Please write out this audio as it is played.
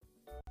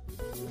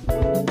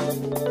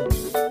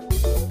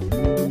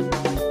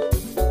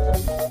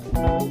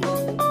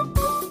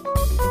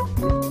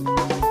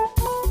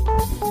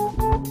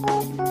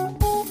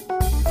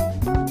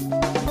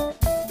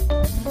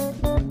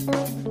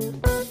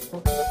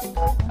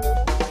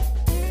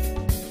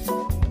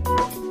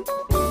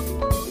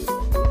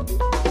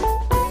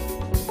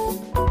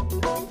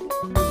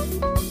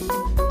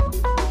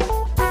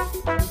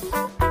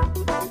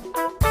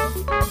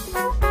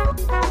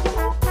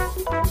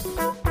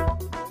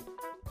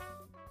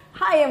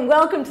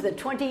Welcome to the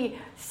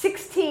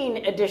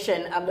 2016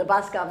 edition of the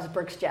Boscov's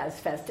Berks Jazz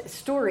Fest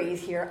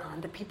Stories here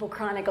on the People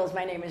Chronicles.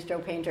 My name is Jo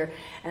Painter,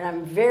 and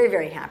I'm very,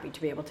 very happy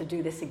to be able to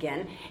do this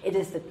again. It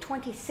is the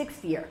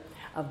 26th year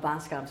of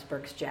Boscov's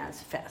Berks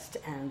Jazz Fest,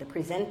 and the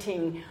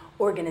presenting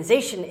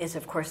organization is,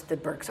 of course, the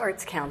Berks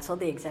Arts Council.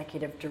 The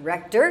executive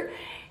director,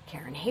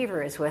 Karen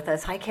Haver, is with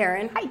us. Hi,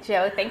 Karen. Hi,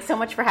 Jo. Thanks so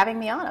much for having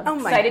me on. I'm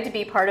excited to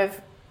be part of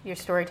your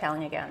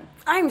storytelling again.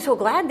 I'm so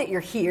glad that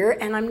you're here,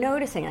 and I'm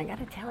noticing, I got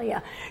to tell you,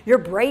 you're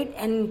bright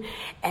and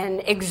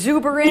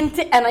exuberant,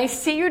 and I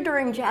see you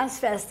during Jazz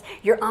Fest.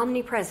 You're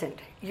omnipresent.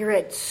 You're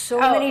at so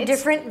many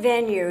different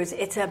venues.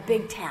 It's a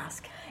big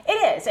task.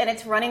 It is, and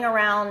it's running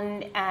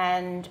around,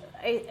 and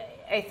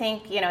I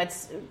think,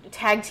 it's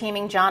tag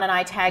teaming. John and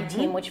I tag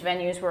team which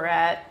venues we're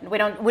at. We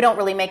don't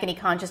really make any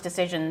conscious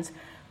decisions,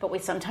 but we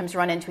sometimes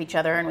run into each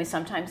other, and we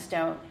sometimes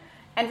don't.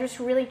 And just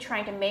really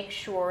trying to make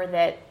sure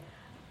that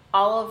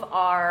all of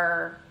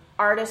our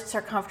artists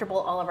are comfortable,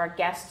 all of our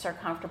guests are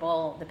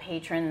comfortable, the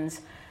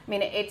patrons. I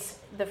mean, it's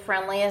the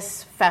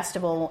friendliest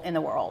festival in the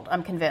world,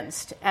 I'm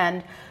convinced.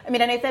 And I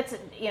mean, and that's,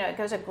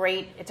 it's a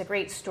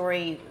great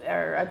story,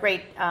 or a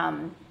great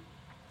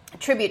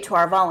tribute to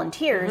our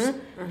volunteers,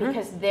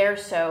 because they're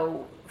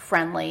so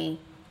friendly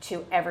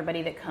to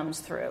everybody that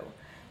comes through.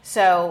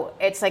 So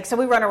it's like, so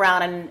we run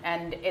around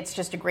and it's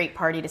just a great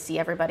party to see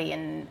everybody,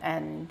 and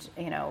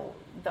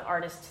the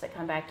artists that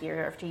come back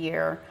year after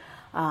year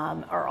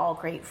are all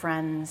great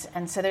friends.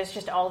 And so there's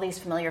just all these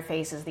familiar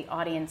faces, the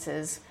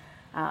audiences.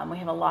 We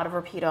have a lot of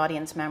repeat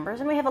audience members,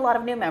 and we have a lot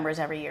of new members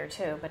every year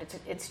too. But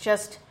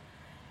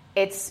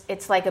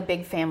it's like a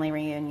big family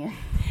reunion.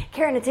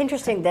 Karen, it's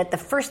interesting that the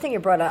first thing you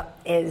brought up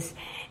is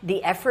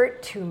the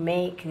effort to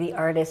make the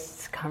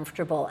artists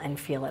comfortable and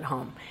feel at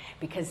home,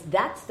 because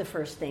that's the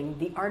first thing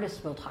the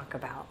artists will talk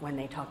about when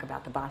they talk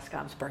about the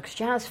Boscov's Berks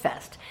Jazz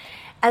Fest.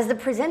 As the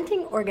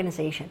presenting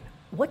organization,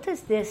 what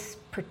does this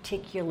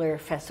particular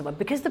festival,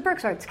 because the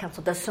Berks Arts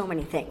Council does so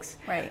many things,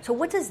 right? So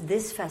what does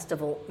this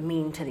festival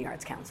mean to the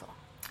Arts Council?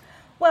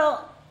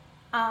 Well,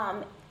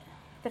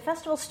 the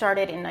festival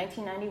started in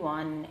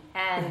 1991,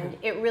 and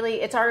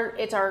it's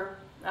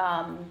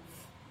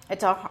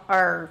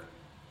our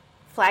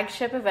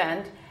flagship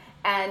event,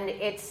 and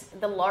it's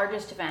the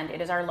largest event. It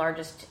is our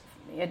largest.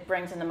 It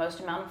brings in the most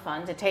amount of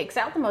funds. It takes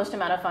out the most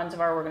amount of funds of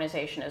our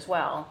organization as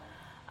well,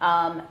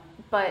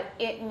 but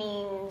it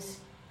means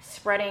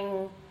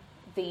spreading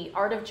the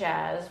art of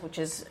jazz, which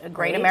is a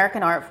great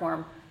American art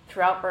form,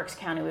 throughout Berks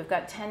County. We've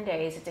got 10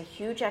 days. It's a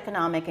huge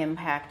economic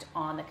impact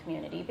on the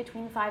community,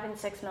 between $5 and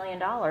 $6 million.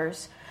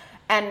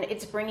 And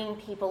it's bringing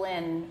people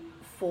in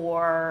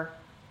for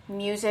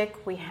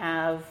music. We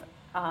have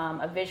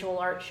a visual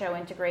art show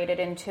integrated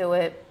into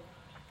it.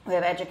 We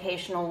have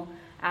educational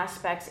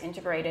aspects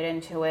integrated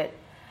into it.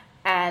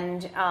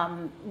 And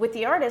with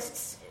the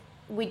artists,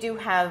 we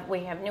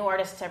have new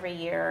artists every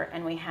year,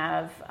 and we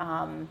have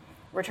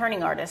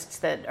returning artists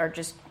that are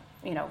just,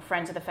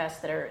 friends of the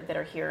fest that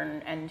are here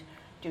and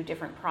do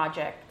different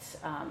projects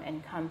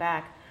and come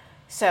back.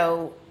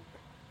 So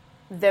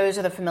those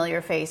are the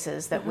familiar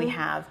faces that we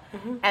have.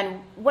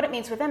 And what it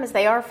means with them is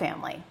they are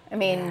family. I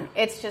mean,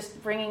 it's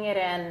just bringing it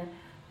in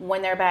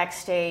when they're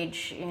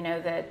backstage,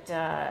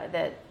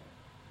 that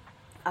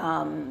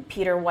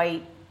Peter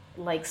White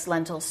likes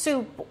lentil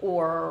soup,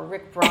 or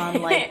Rick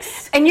Braun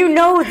likes... And you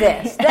know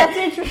this. That's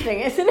interesting,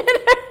 isn't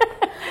it?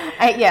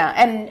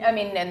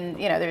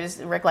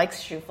 There's Rick likes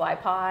shoe fly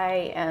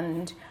pie,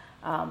 and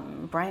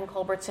Brian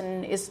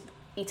Culbertson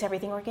eats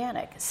everything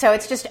organic. So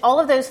it's just all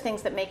of those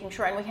things that making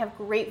sure, and we have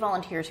great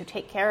volunteers who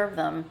take care of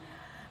them,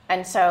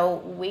 and so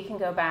we can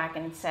go back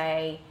and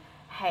say,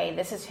 hey,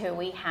 this is who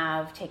we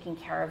have taking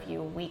care of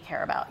you. We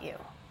care about you.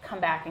 Come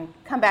back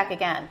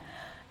again.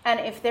 And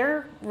if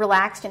they're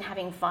relaxed and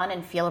having fun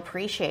and feel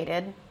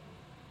appreciated,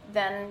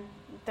 then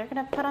they're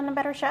going to put on a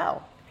better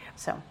show.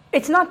 So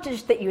it's not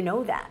just that you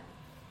know that.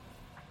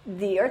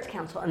 The Arts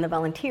Council and the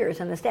volunteers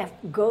and the staff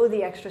go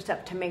the extra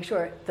step to make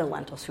sure the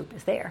lentil soup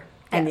is there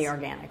and the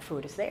organic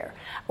food is there,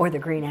 or the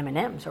green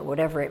M&Ms, or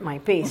whatever it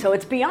might be. So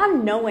it's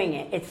beyond knowing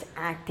it, it's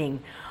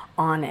acting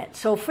on it.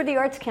 So for the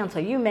Arts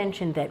Council, you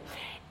mentioned that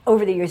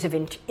over the years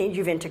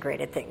you've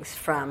integrated things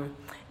from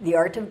the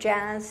art of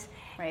jazz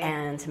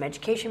and some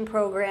education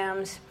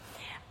programs.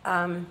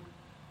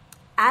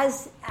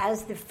 As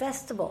the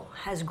festival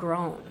has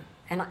grown,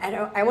 and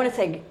I want to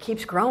say it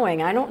keeps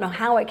growing, I don't know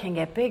how it can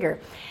get bigger.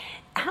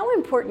 How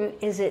important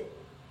is it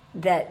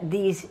that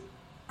these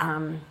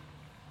kind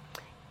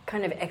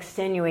of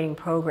extenuating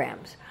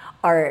programs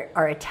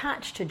are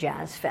attached to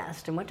Jazz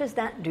Fest, and what does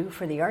that do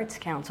for the Arts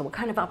Council? What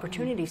kind of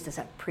opportunities does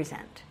that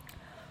present?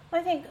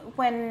 I think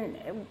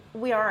when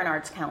we are an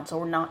arts council,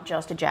 we're not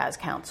just a jazz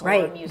council or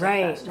Right, a music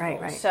right, festival.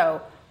 right.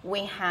 So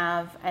we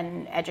have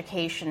an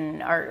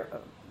education. Our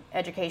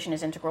education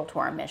is integral to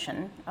our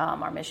mission.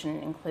 Our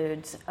mission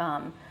includes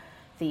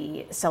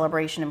the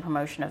celebration and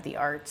promotion of the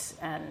arts,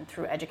 and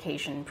through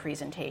education,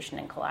 presentation,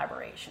 and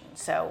collaboration.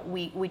 So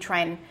we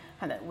try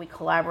and we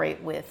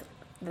collaborate with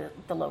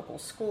the local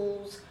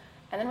schools,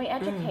 and then we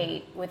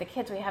educate with the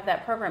kids. We have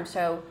that program,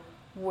 so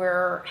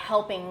we're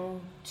helping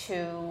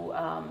to.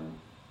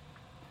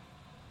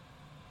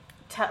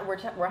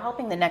 We're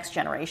helping the next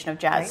generation of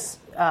jazz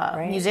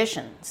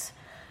musicians,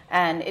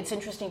 and it's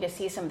interesting to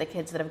see some of the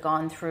kids that have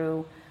gone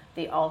through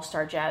the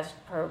All-Star Jazz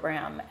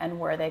program and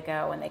where they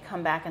go, and they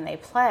come back and they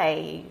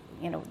play,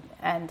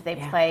 and they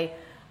play.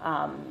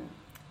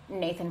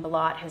 Nathan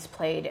Balot has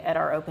played at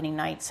our opening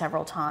night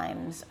several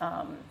times.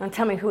 Now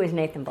tell me, who is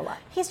Nathan Balot?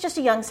 He's just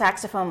a young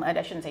saxophone. I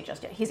shouldn't say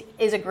just yet. He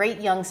is a great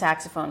young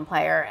saxophone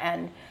player,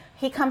 and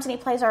he comes and he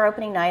plays our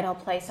opening night. He'll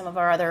play some of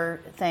our other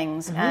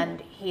things,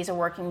 and he's a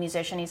working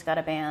musician. He's got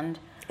a band.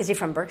 Is he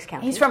from Berks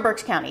County? He's from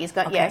Berks County. He's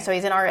got so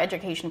he's in our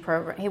education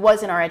program. He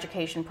was in our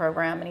education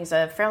program, and he's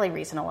a fairly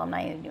recent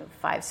alumni,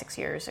 5-6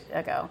 years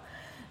ago.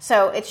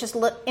 So it's just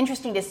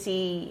interesting to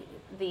see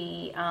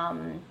the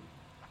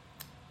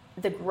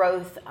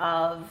growth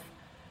of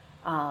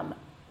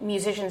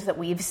musicians that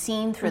we've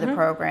seen through the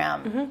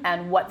program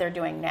and what they're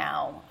doing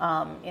now.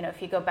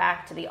 If you go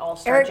back to the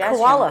All-Star Eric Jazz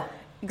Koala.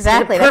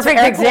 Exactly. That's a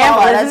perfect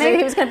example, That's isn't who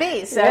he was going to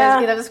be. So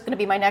that was going to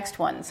be my next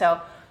one.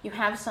 So you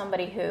have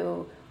somebody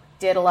who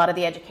did a lot of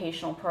the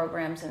educational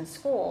programs in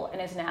school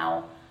and is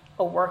now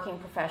a working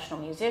professional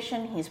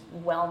musician. He's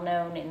well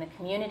known in the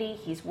community.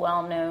 He's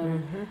well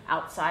known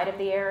outside of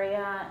the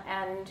area,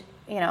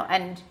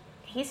 and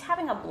he's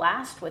having a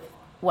blast with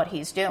what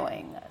he's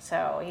doing.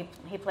 So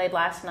he played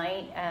last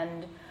night,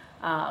 and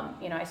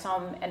I saw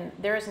him, and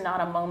there is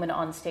not a moment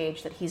on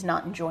stage that he's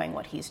not enjoying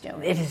what he's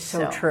doing. It is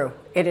so true.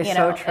 It is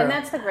so true. And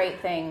that's the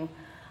great thing,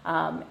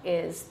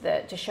 is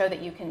that to show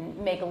that you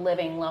can make a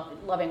living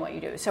loving what you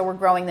do. So we're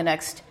growing the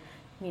next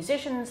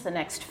musicians, the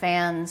next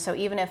fans. So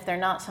even if they're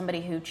not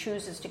somebody who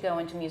chooses to go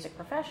into music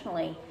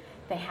professionally,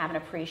 they have an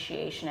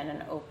appreciation and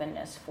an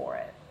openness for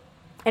it.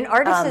 And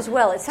artists as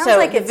well. It sounds so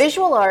like the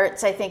visual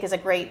arts, I think, is a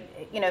great,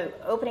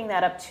 opening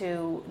that up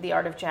to the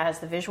art of jazz,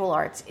 the visual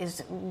arts,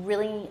 is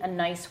really a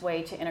nice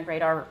way to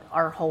integrate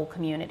our whole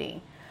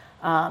community.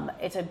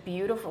 It's a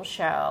beautiful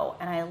show,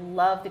 and I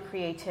love the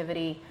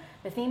creativity.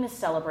 The theme is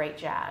Celebrate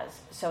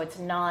Jazz, so it's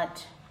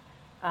not,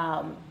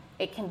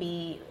 it can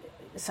be,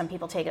 some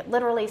people take it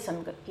literally,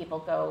 some people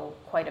go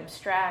quite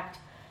abstract.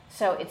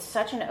 So it's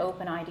such an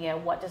open idea.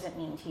 What does it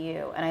mean to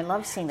you? And I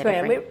love seeing the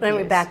different Let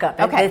me back up.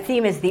 Okay. The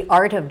theme is the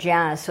art of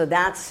jazz, so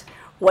that's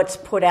what's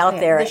put out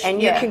there,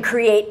 and you can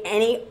create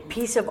any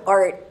piece of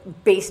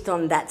art based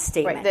on that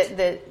statement.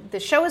 Right. The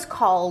show is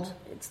called,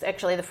 it's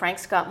actually the Frank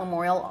Scott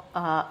Memorial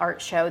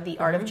Art Show, The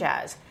Art of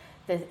Jazz.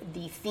 The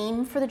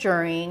theme for the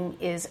jurying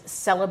is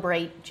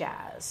Celebrate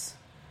Jazz.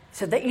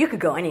 So that you could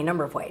go any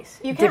number of ways,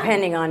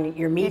 depending on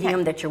your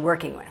medium that you're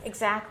working with.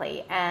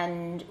 Exactly.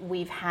 And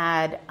we've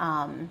had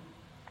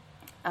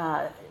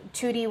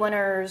 2D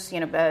winners,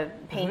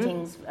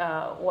 paintings,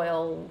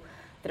 oil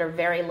that are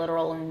very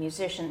literal, and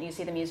musicians. You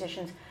see the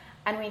musicians,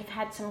 and we've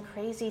had some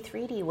crazy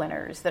 3D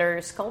winners that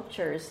are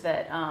sculptures.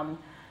 That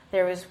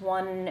there was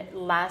one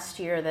last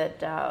year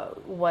that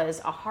was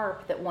a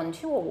harp that won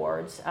 2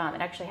 awards. It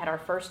actually had our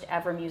first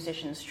ever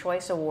Musician's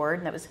Choice Award,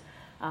 and that was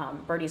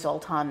Bertie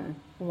Zoltan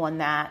won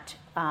that,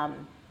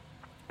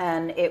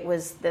 and it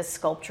was this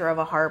sculpture of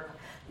a harp.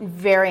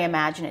 Very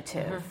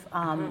imaginative.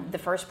 The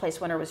first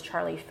place winner was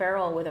Charlie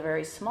Farrell with a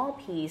very small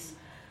piece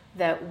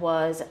that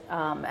was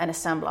an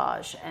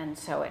assemblage, and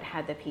so it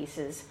had the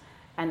pieces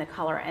and the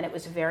color, and it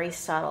was very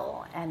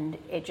subtle, and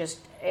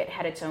it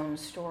had its own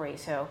story.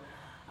 So,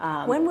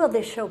 when will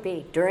this show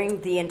be?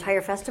 During the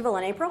entire festival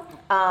in April?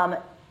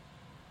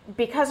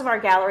 Because of our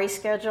gallery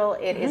schedule,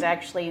 it is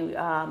actually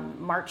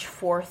March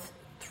 4th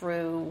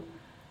through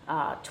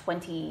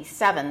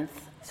 27th.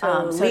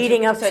 So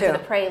leading up to the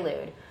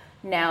prelude.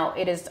 Now,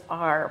 it is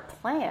our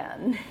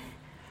plan,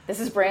 this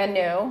is brand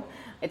new,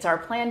 it's our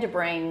plan to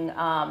bring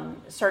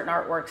certain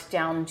artworks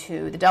down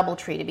to the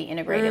DoubleTree to be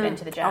integrated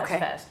into the Jazz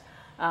Fest.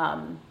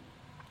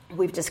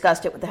 We've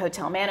discussed it with the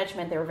hotel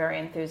management. They were very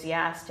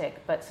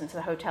enthusiastic, but since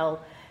the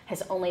hotel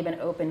has only been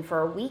open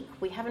for a week,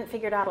 we haven't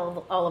figured out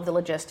all of the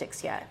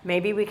logistics yet.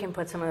 Maybe we can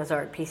put some of those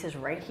art pieces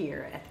right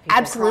here at the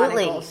People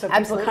Chronicle, so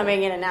people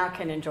coming in and out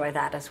can enjoy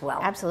that as well.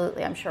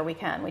 Absolutely, I'm sure we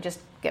can. We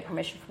just get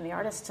permission from the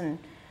artists and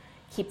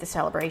keep the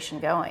celebration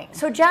going.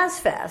 So Jazz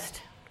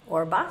Fest,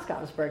 or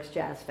Boscov's Berks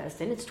Jazz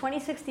Fest, in its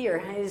 26th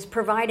year, is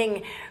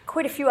providing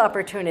quite a few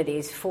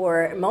opportunities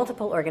for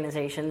multiple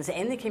organizations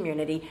in the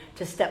community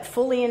to step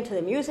fully into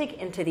the music,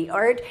 into the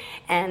art,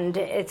 and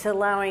it's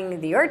allowing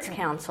the Arts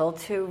Council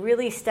to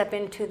really step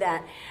into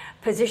that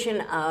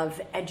position of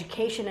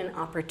education and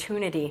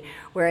opportunity,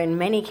 where in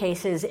many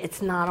cases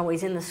it's not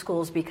always in the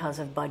schools because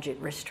of budget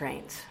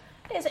restraints.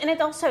 It is, and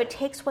it also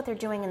takes what they're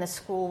doing in the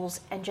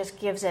schools and just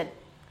gives it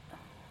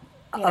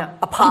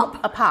a pop.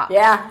 A pop.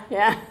 Yeah.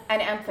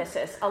 An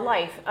emphasis, a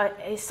life,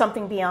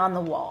 something beyond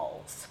the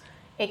walls.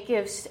 It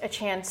gives a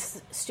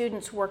chance.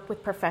 Students work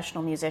with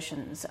professional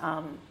musicians.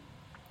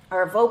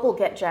 Our Vocal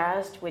Get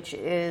Jazzed, which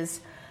is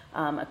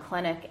a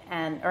clinic,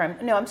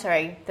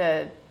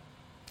 the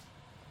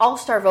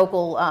All-Star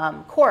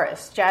Vocal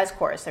Chorus, Jazz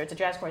Chorus. There's a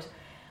jazz chorus.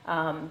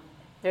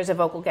 There's a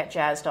Vocal Get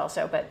Jazzed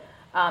also, but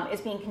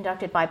is being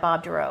conducted by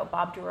Bob Duro.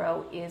 Bob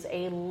Duro is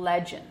a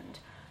legend.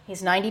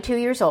 He's 92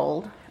 years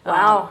old.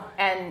 Wow.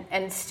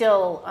 And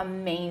still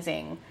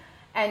amazing.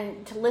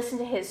 And to listen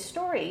to his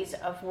stories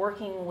of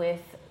working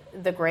with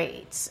the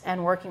greats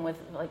and working with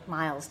like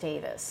Miles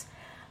Davis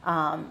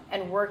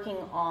and working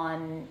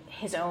on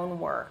his own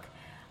work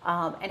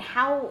and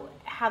how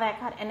that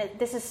got, and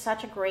this is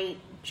such a great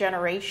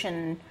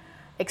generation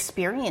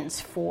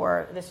experience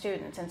for the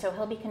students. And so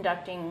he'll be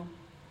conducting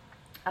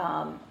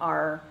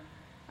our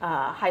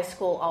high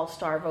school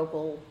all-star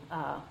vocal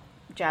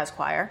jazz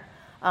choir,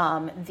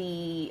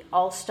 the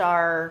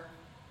all-star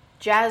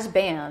jazz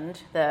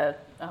band, the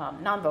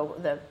non-vocal,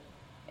 the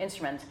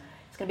instruments.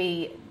 It's going to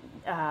be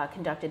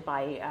conducted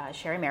by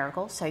Sherry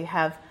Miracle. So you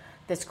have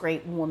this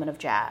great woman of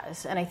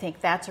jazz, and I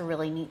think that's a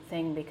really neat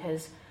thing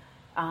because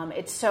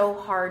it's so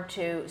hard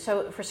to.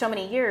 So for so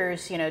many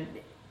years,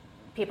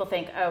 people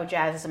think, oh,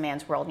 jazz is a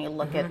man's world, and you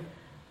look at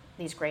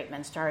these great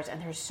men stars,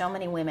 and there's so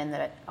many women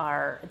that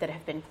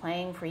have been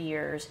playing for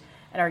years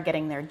and are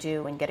getting their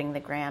due and getting the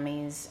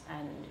Grammys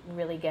and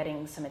really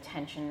getting some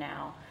attention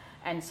now.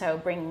 And so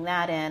bringing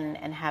that in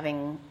and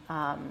having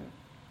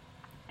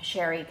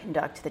Sherry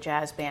conduct the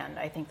jazz band,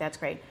 I think that's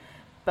great.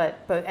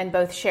 But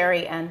both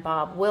Sherry and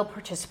Bob will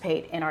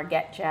participate in our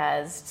Get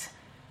Jazzed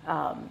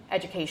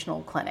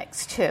educational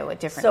clinics too at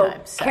different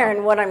times. So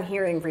Karen, what I'm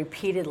hearing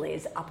repeatedly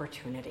is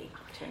opportunity.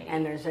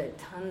 And there's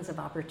tons of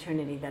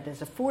opportunity that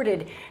is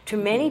afforded to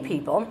many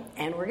people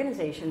and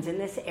organizations in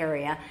this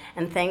area.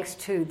 And thanks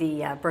to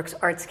the Berks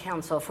Arts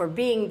Council for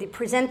being the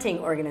presenting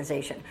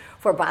organization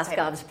for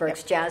Boscov's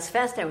Berks Jazz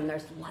Fest. And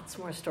there's lots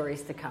more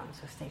stories to come,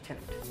 so stay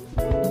tuned.